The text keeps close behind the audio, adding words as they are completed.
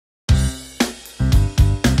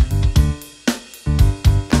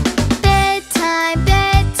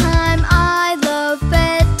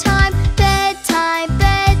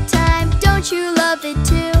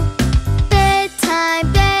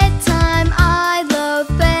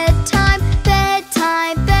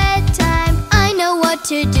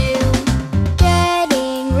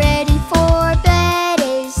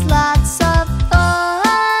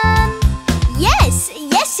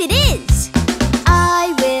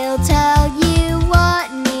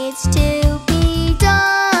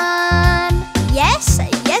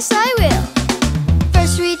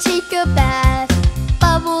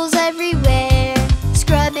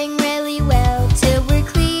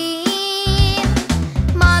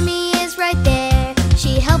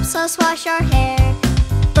must wash our hair.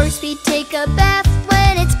 First we take a bath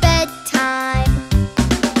when it's bedtime.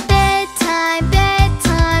 Bedtime,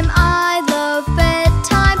 bedtime, I love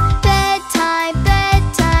bedtime. Bedtime,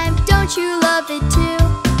 bedtime, don't you love it too?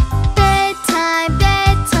 Bedtime,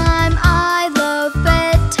 bedtime, I love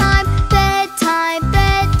bedtime. Bedtime,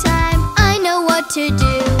 bedtime, I know what to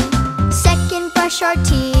do. Second, brush our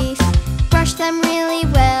teeth. Brush them really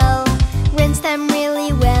well. Rinse them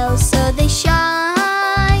really well so they shine.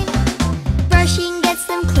 Brushing gets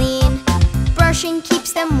them clean. Brushing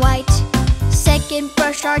keeps them white. Second,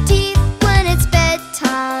 brush our teeth when it's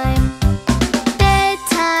bedtime.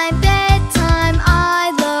 Bedtime, bedtime,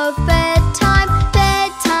 I love bedtime.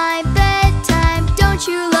 Bedtime, bedtime, don't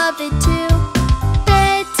you love it too?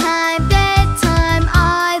 Bedtime, bedtime,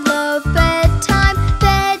 I love bedtime.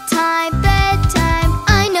 Bedtime, bedtime,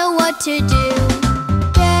 I know what to do.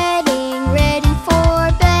 Getting ready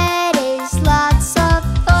for bed is lots of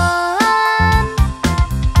fun.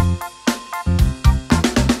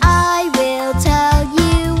 I will tell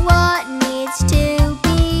you what needs to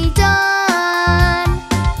be done.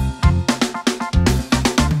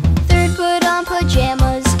 Third, put on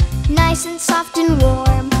pajamas, nice and soft and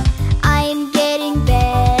warm. I am getting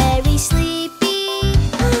very sleepy.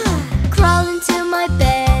 Crawl into my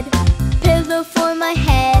bed, pillow for my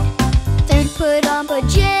head. Third, put on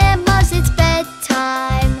pajamas, it's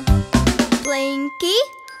bedtime. Blankie,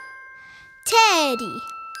 Teddy.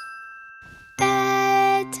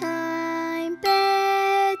 Bedtime,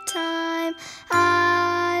 bedtime,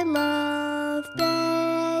 I love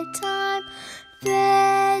bedtime.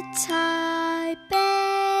 Bedtime,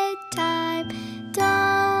 bedtime,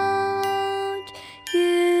 don't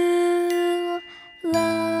you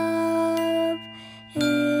love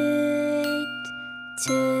it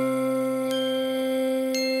too?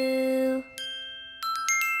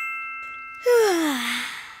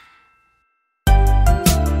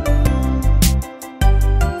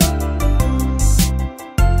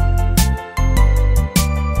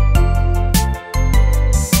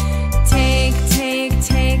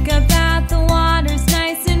 Take a bath, the water's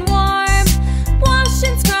nice and warm. Wash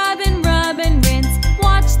and scrub and rub and rinse,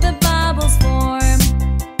 watch the bubbles form.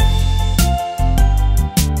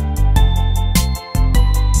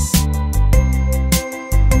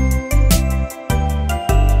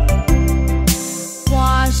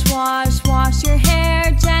 Wash your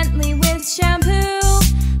hair gently with shampoo.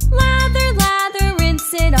 Lather,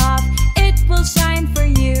 rinse it off, it will shine for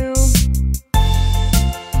you.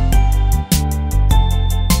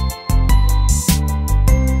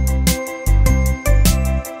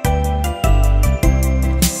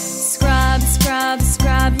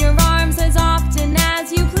 Scrub your arms as often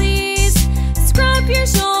as you please. Scrub your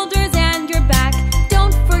shoulders and your back,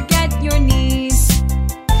 don't forget your knees.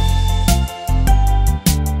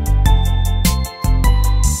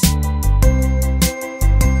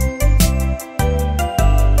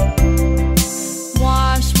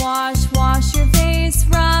 Wash your face,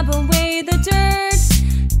 rub away the dirt.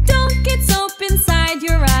 Don't get soap inside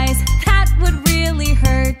your eyes, that would really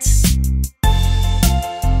hurt.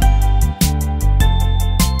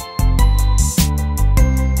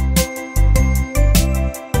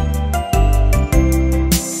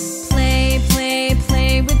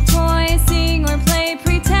 Play with toys, sing or play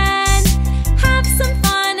pretend. Have some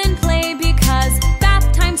fun and play because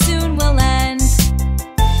bath time soon will end.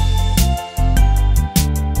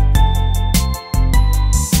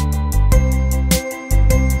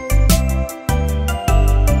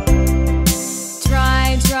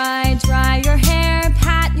 Dry your hair,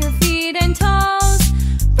 pat your feet and toes.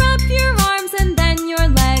 Rub your arms and then your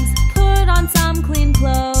legs, put on some clean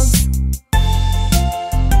clothes.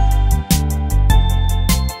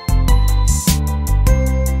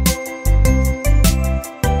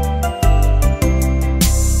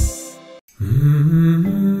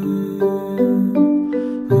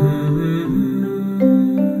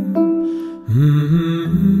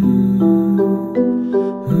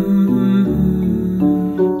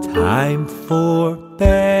 Time for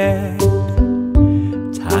bed.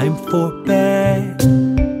 Time for bed.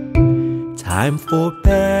 Time for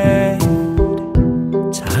bed.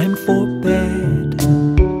 Time for bed.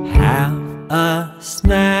 Have a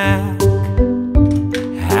snack.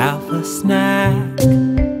 Have a snack.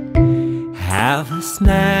 Have a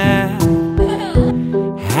snack.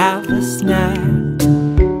 Have a snack.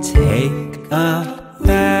 Take a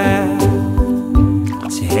bath.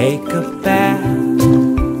 Take a bath.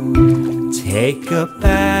 Take a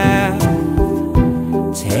bath.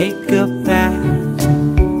 Take a bath.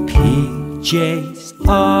 PJs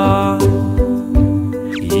on.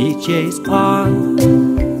 PJs on.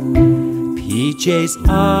 PJs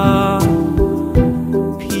on,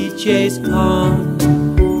 PJs on.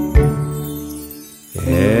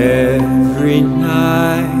 Every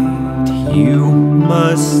night you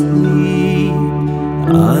must sleep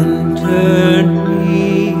underneath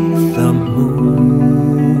the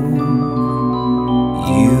moon.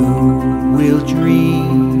 You will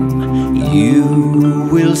dream, you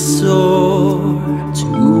will soar.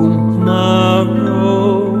 Tomorrow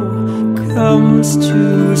comes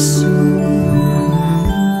too soon.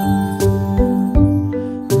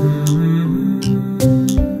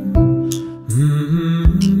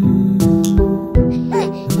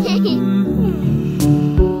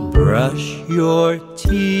 Brush your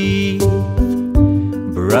teeth,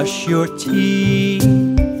 brush your teeth,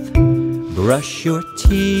 brush your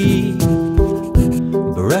teeth,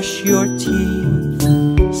 brush your teeth.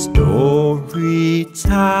 Story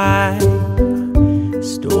time,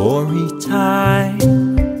 story time,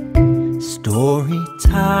 story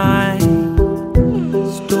time,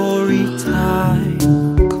 story time.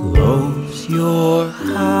 Close your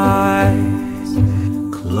eyes,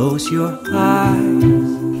 close your eyes.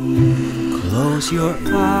 Close your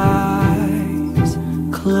eyes,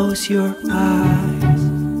 close your eyes.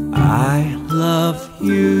 I love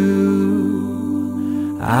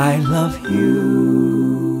you, I love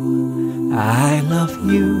you, I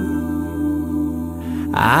love you,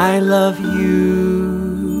 I love you.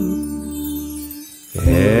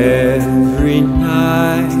 Every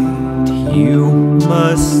night you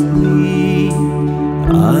must sleep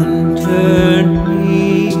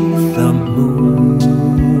underneath the moon.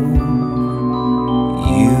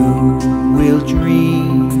 You will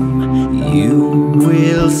dream, you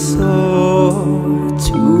will soar.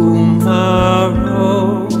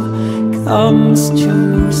 Tomorrow comes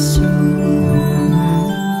too soon.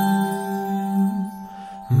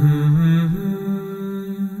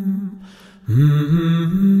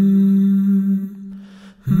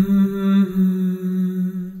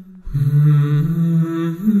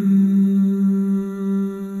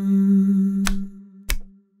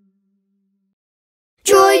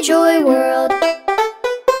 Joy, joy world.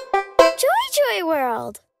 Joy, joy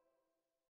world.